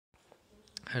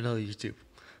Hello YouTube,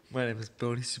 my name is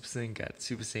Brody Super Saiyan Cat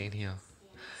Super Saiyan here.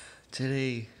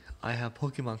 Today I have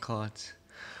Pokemon cards,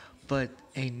 but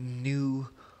a new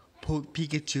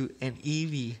Pikachu and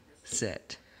Eevee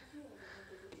set.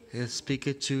 Here's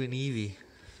Pikachu and Eevee.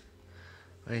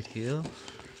 Right here,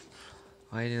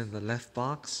 right in the left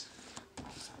box,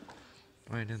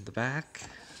 right in the back,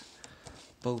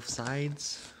 both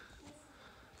sides.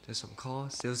 There's some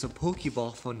cards. There's a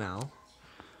Pokeball for now.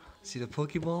 See the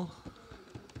Pokeball?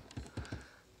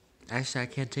 Actually, I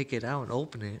can't take it out and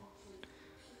open it.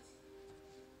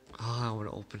 Oh, I want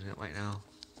to open it right now.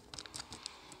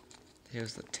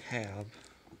 Here's the tab.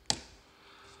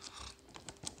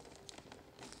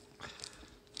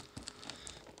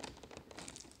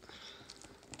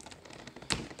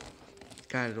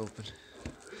 Got it open.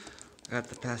 Got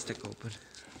the plastic open.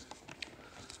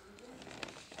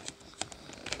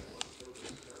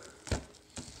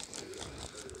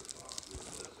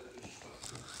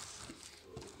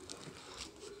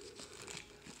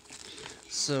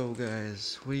 So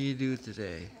guys, what do you do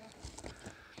today?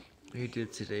 What do you do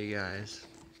today, guys?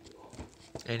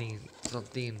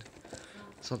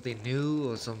 Something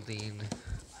new or something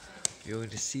you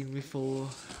already seen before?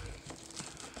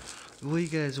 What do you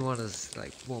guys want us,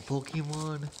 like, more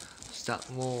Pokemon? Start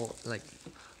more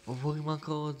Pokemon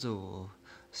cards, or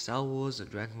Star Wars or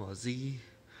Dragon Ball Z?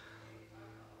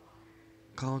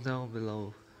 Comment down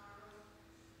below.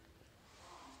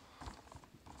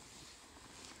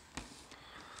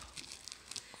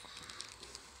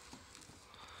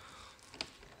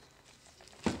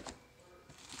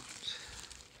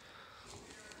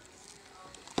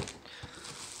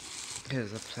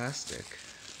 Here's a plastic.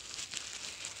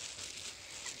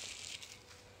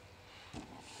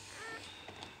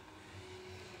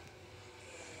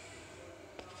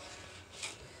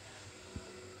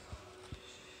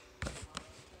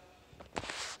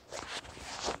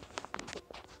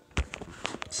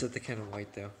 Set the can of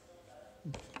white there.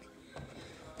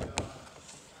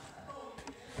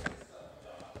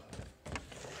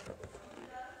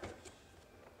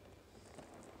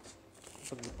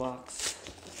 From the box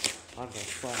on the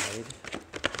side.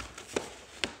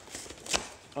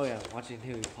 Oh yeah, watching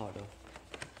Harry Potter.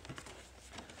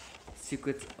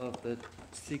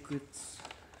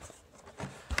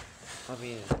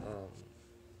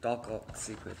 Dark Oak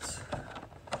secrets.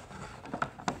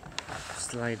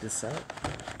 Slide this out.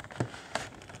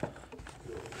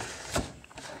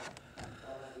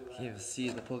 You can see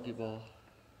the Pokeball.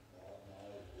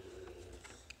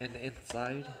 And the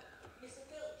inside.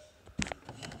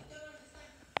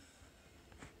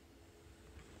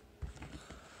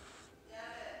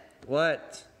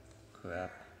 What?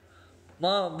 Crap.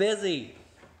 Mom, I'm busy.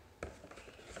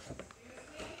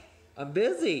 I'm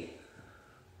busy.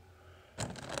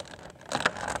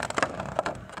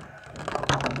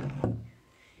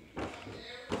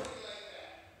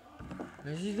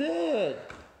 Yes, you did.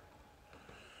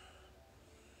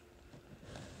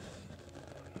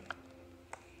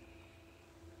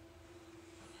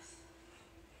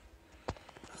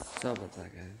 Sorry about that,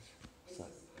 guys.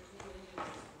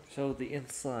 So the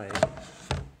inside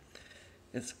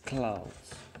is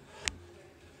clouds.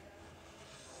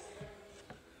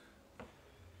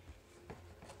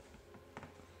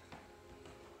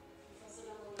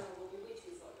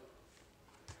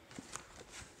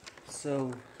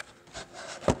 So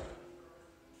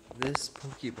this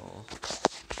Pokeball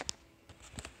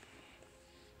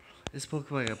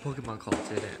got Pokemon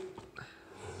cards in it.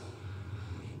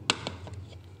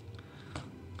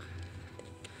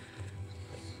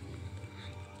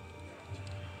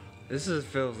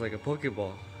 Feels like a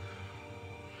Pokeball.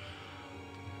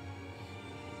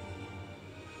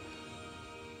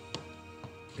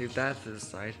 Leave that to the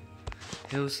side.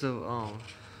 Here's the let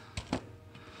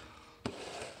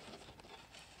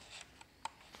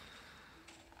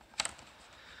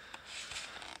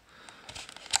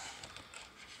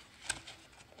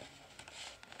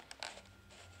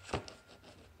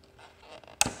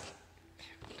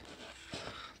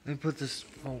me put this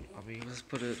let's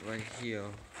put it right here.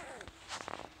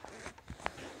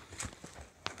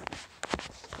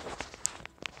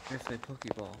 Here's my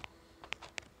Pokeball.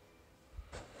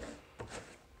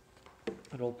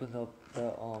 And open up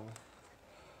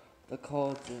the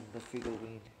cards in the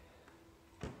figurine.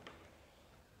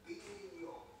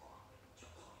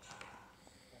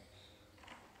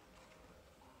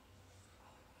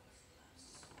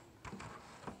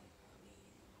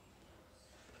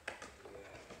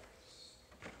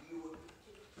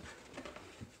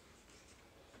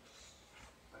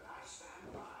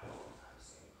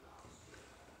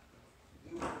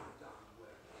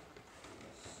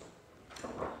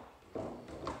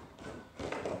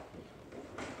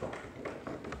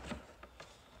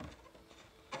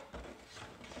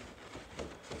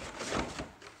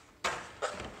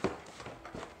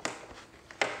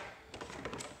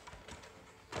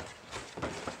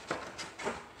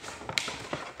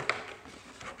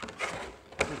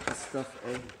 stuff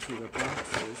into the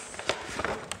boxes.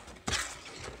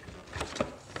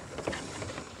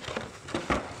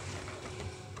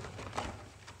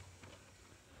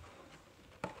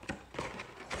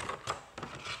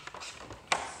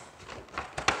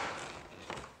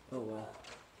 Oh well.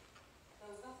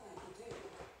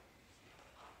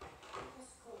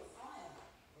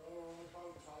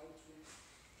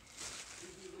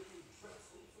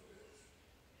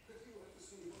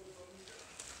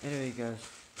 Anyway, guys.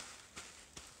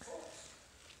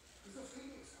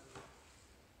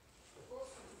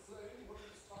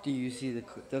 Do you see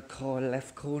the card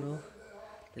left corner?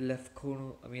 The left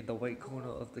corner, I mean the white corner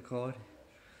of the card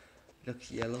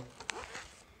looks yellow.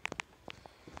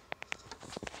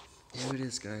 Here it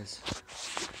is, guys.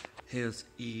 Here's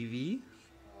Eevee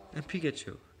and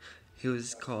Pikachu.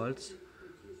 Here's cards.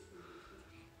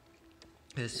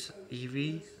 Here's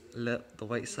Eevee, the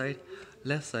white side.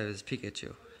 Left side is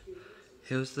Pikachu.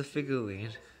 Here's the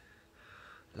figurine.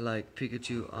 Like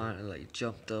Pikachu on like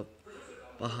jumped up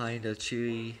behind a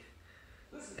tree,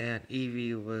 and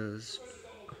Eevee was.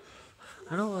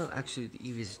 I don't know what actually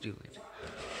Eevee's doing.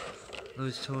 I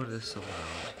was told this somewhere.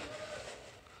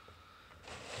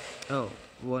 Oh,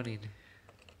 running.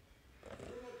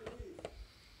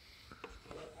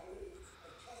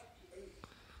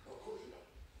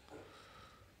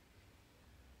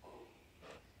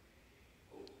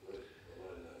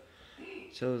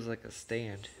 So it was like a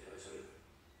stand.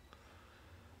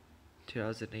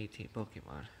 2018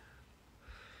 Pokemon.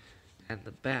 And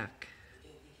the back,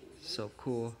 so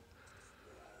cool.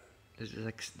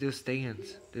 There's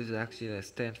stands. There's actually a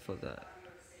stand for that.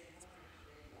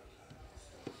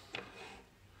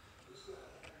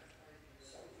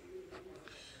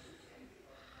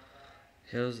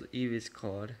 Here's Eevee's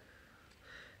card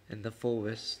in the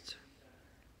forest.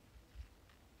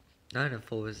 Not in the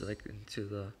forest, like into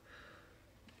the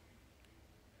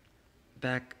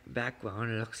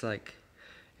background. It looks like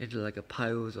into like a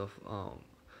piles of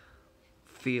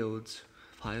fields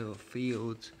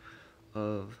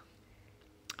of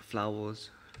flowers,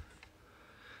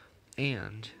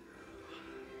 and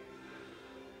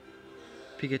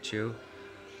Pikachu,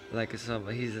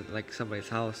 he's at like somebody's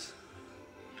house.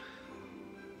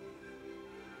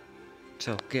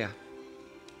 So yeah.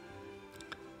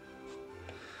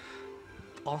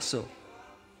 Also,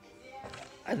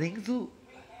 I think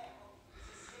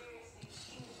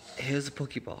here's a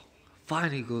Pokeball.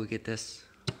 Finally go get this.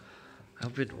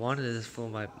 I've been wanting this for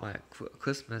my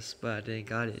Christmas, but I didn't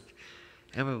got it.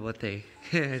 And my birthday,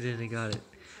 I didn't got it.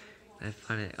 I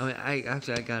found it. I mean,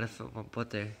 I got it for my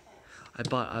birthday. I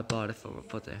bought it for my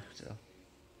birthday. So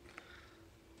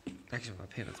actually, my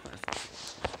parents bought it.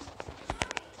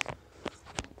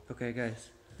 Okay, guys.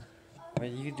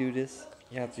 When you do this,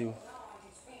 you have to.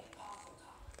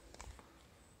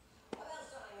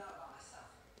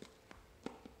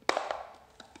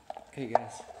 Okay,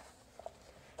 guys.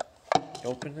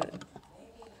 Open it.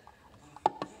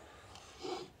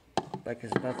 Like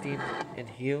there's nothing in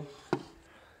here.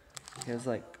 Here's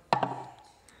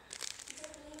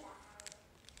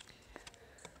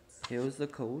here's the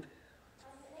code.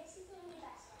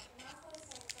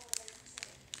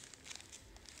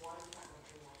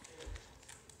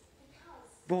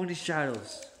 Bony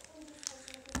Shadows.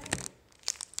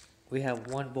 We have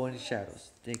one Bony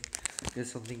Shadows. Get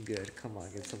something good. Come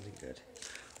on, get something good.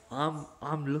 I'm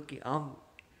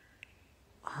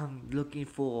looking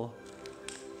for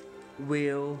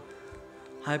real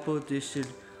Hyper Edition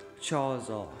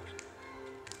Charizard.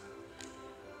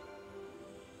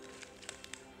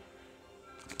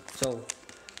 So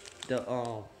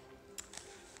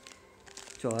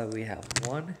we have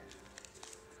 1,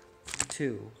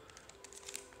 2,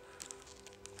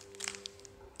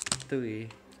 3,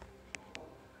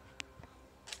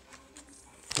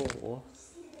 4,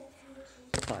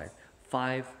 5.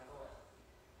 5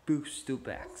 booster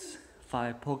packs.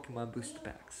 5 Pokemon booster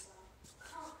packs.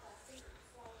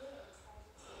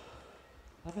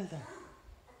 How about that?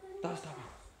 Don't stop me.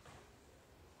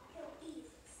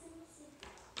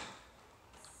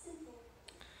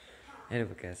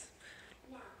 Anyway, guys,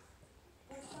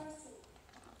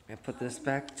 I put this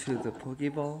back to the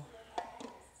Pokeball.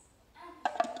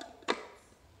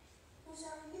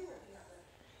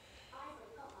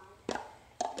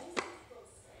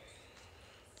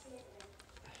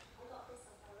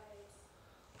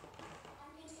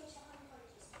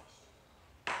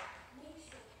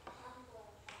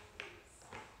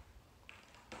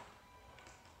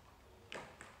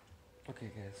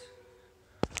 Okay, guys,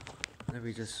 let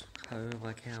me just cover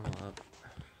my camera up.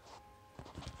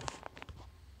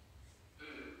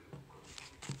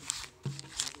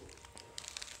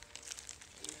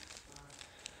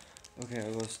 Okay, I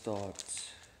will start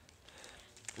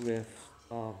with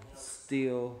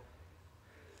steel.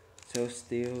 So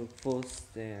steel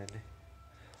first, then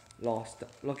lost.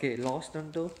 Okay, lost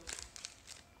under.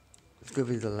 It's gonna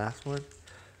be the last one,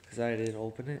 cause I didn't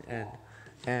open it,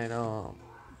 and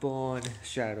born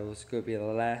shadows gonna be the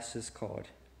last card.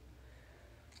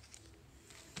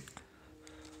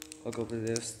 I'll go with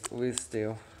this with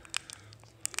steel.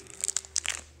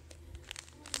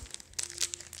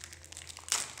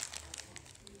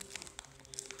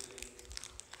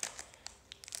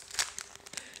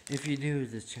 If you're new to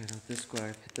this channel,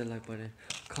 subscribe, hit the like button,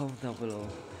 comment down below,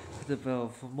 hit the bell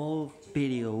for more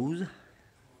videos,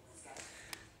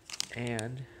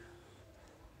 and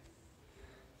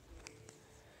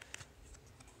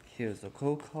here's the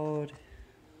code card.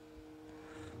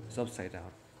 It's upside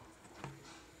down.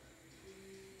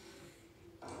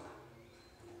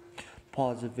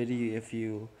 Pause the video if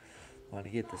you want to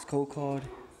get this code card.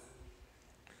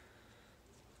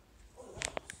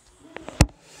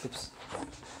 Oops.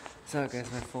 Sorry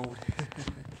guys, my phone.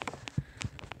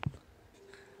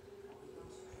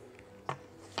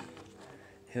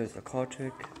 Here's the card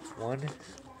trick. One.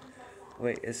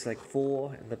 Wait, it's like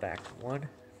 4 in the back. 1,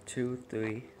 2,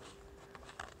 3.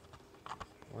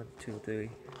 1, 2, 3.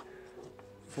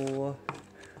 4.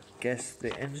 Guess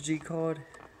the energy card.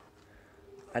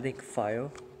 I think fire.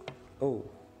 Oh,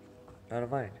 not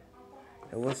mine.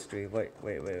 It was 3. Wait.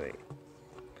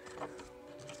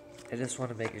 I just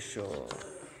want to make it sure.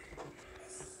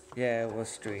 Yeah, it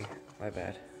was 3. My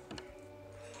bad.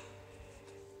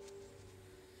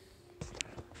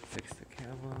 Fix the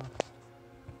camera.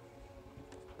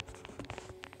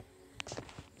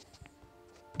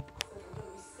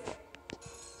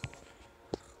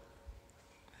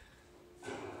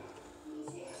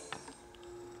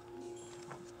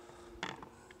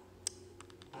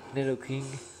 Little King.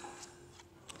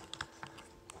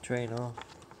 Trainer.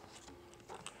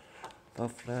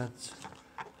 Buffnuts.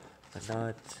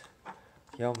 Nut.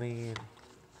 Yummy.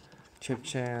 Chip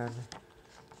Chan.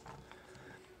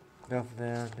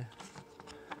 Ruffman.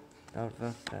 Not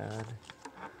Ruffman.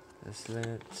 The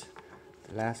slit.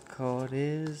 The last card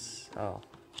is. Oh.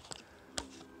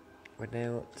 We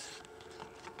nailed.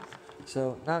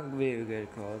 So, not very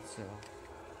good cards, so.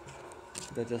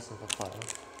 They're just in the file.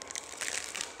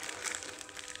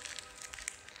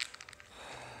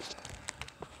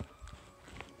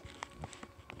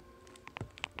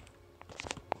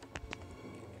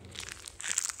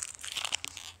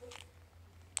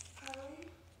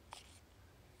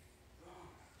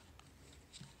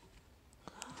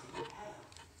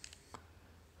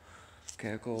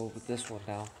 Okay, I'll go with this one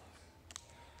now.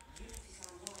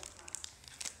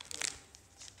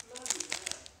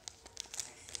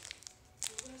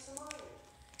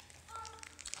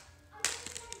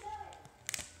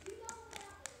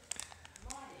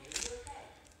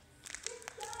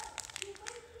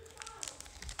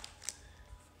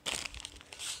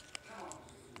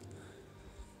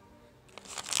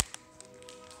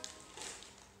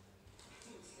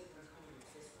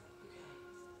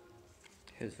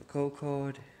 Here's the code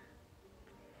card.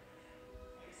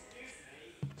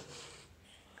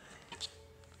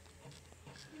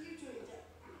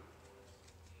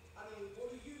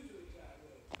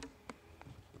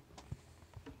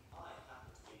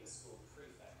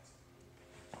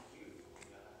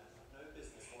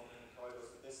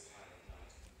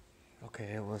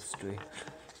 Okay, it was 3.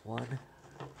 1,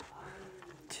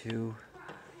 2,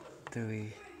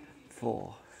 3,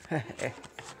 4.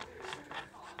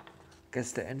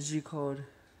 Guess the energy code.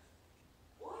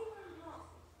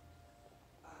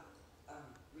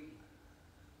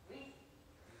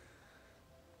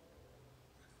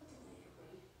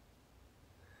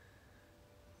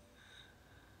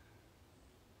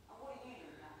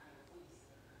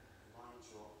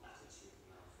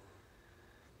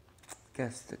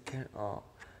 Guess the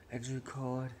energy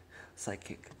code.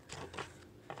 Psychic.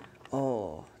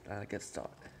 Oh, now I get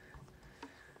started.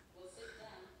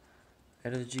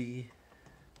 Energy.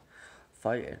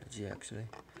 Fire energy actually.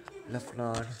 Left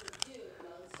nod.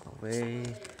 Away.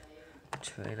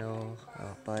 Trainer.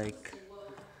 Bike.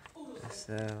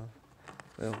 Estelle.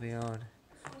 Will be on.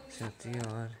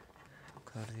 Chantion.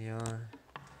 Cardion.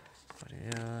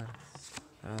 Cardion.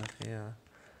 Althea.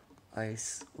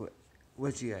 Ice.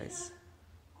 Wedgie ice.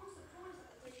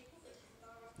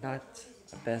 Not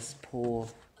the best pull.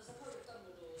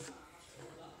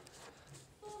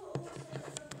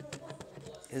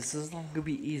 This is not gonna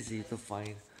be easy to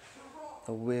find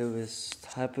the rarest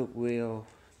type of whale.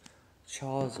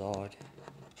 Charizard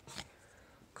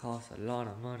costs a lot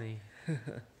of money.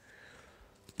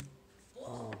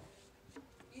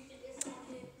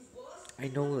 I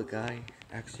know the guy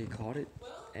actually caught it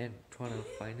and trying to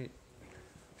find it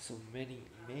so many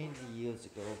years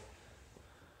ago,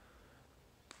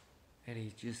 and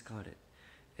he just got it.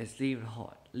 It's leaving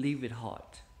hot, leaving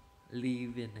hot,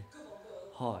 leaving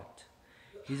hot.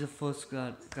 He's the first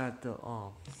got the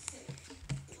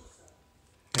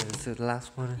and it's the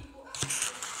last one.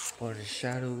 For the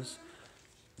shadows,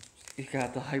 he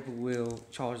got the Hyper Wheel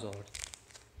Charizard.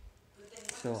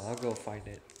 So I'll go find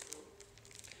it.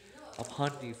 I'm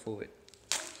hunting for it,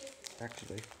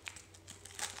 actually.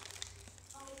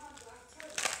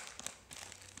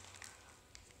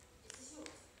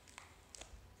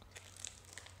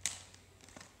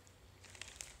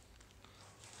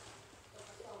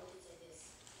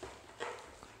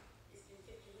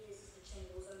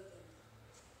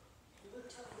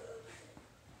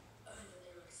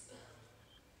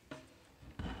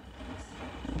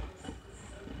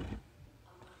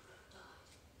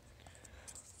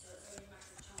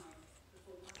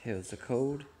 Here's the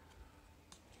code.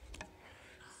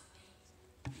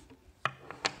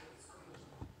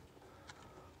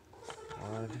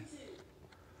 One,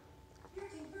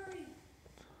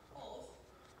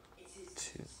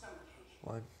 two,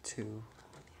 1, 2,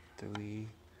 3,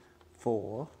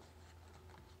 4.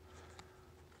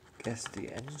 Guess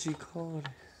the energy code.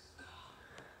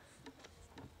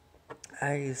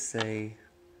 I say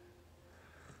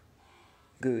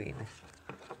green.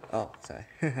 Oh, sorry.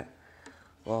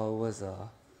 Well, it was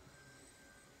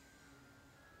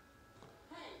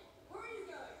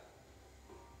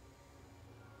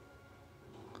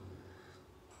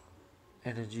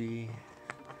energy.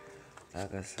 I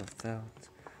got self-doubt.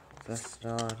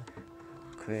 Veston,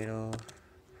 Cradle,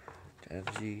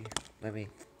 energy.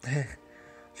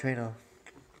 Trainer.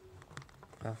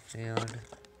 Neon.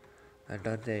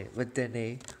 Adante.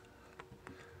 Videne.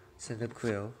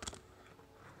 Cyndaquil.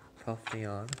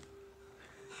 Neon.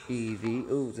 Eevee.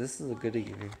 Ooh, this is a good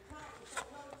Eevee.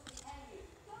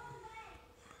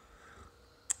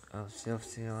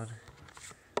 Self-Neon.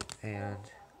 And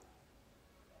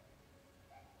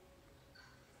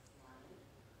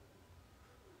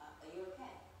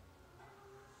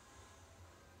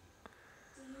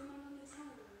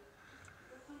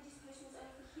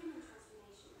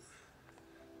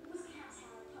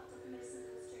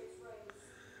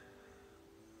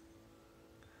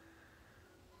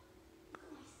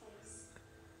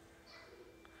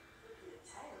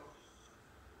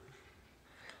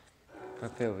a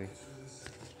fairy.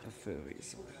 A fairy.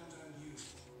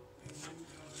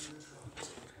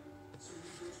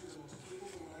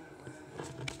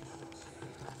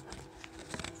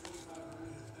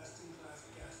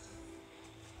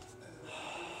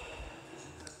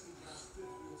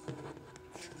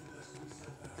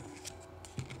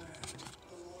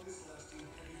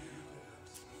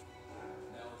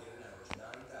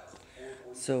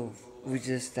 So we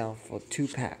just down for 2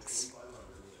 packs.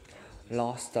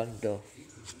 Lost Thunder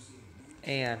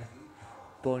and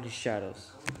Born in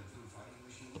Shadows.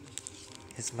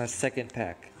 It's my second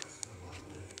pack.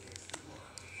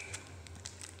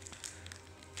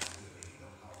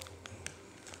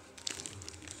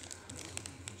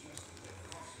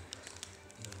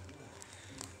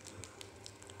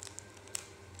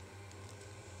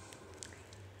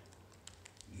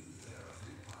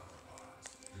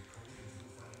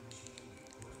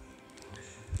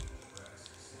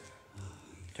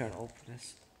 Trying to open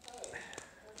this.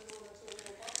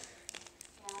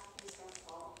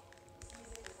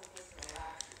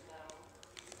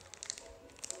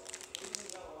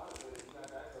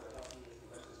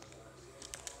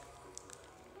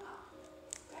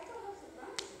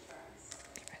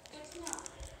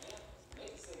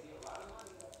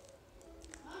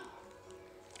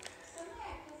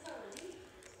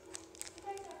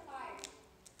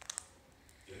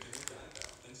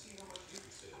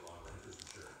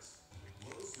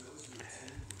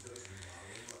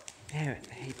 Damn it,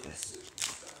 I hate this.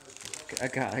 I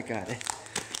got it.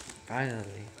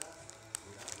 Finally.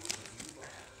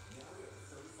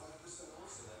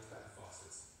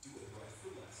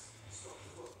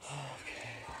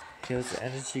 Here's the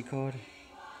energy code.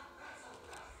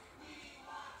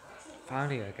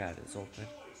 Finally I got it, it's open.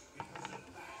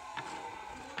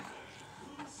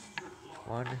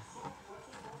 1,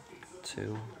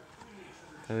 2,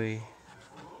 3,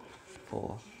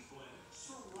 4.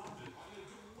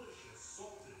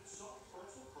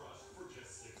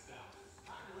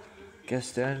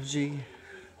 Guess the energy.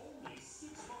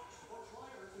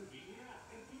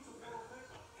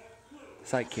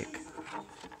 Sidekick.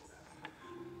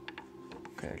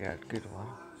 Okay, I got a good one.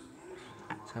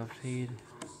 Self-feed.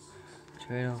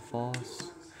 Trainer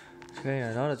false.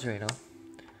 Trainer, not a trainer.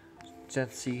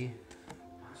 Jency,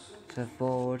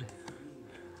 Board,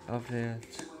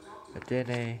 Offense,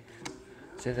 Adene,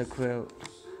 Quilt,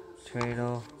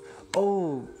 Trainer.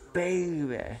 Oh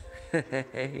baby!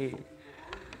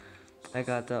 I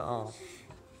got the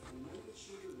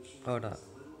hold on.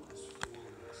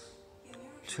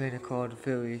 Trainer called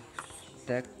Philly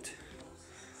decked,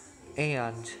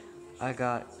 and I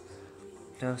got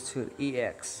those two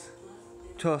EX,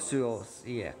 Tostios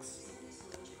EX.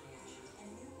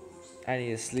 I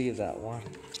need to sleeve that one.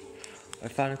 I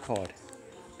found a card.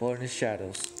 Burning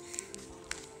Shadows.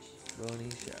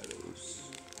 Burning Shadows.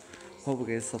 Hope we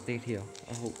get something here.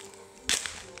 I hope.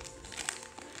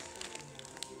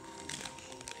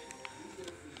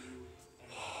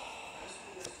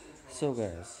 So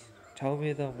guys, tell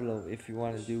me down below if you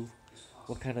want to do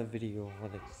what kind of video you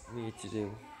want me to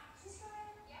do.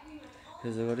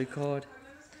 Here's a ready card.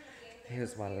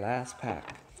 Here's my last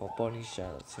pack for Burning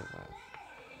Shadows. Here, man.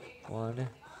 1,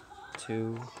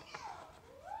 2,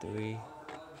 3,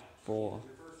 4.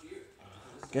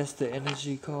 Guess the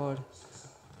energy card.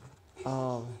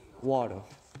 Water.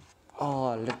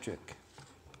 Oh, electric.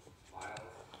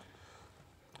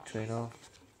 Trainer.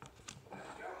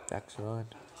 Daxron.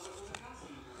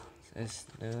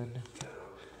 Esnun.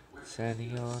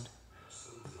 Sandion.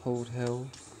 Hotel.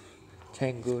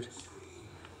 Tangled.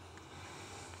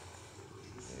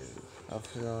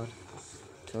 Upsilon.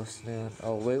 Tosnan.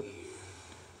 Oh, wait.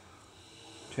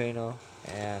 Trainer.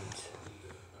 And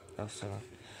Upsilon.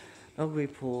 No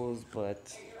great pulls,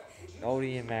 but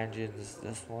already imagines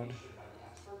this one.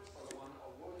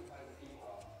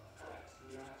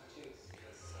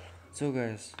 So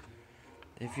guys,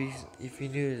 if you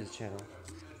new to the channel,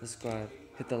 subscribe,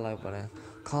 hit the like button,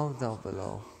 comment down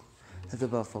below, hit the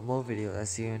bell for more videos. I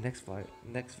see you in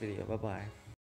next video. Bye bye.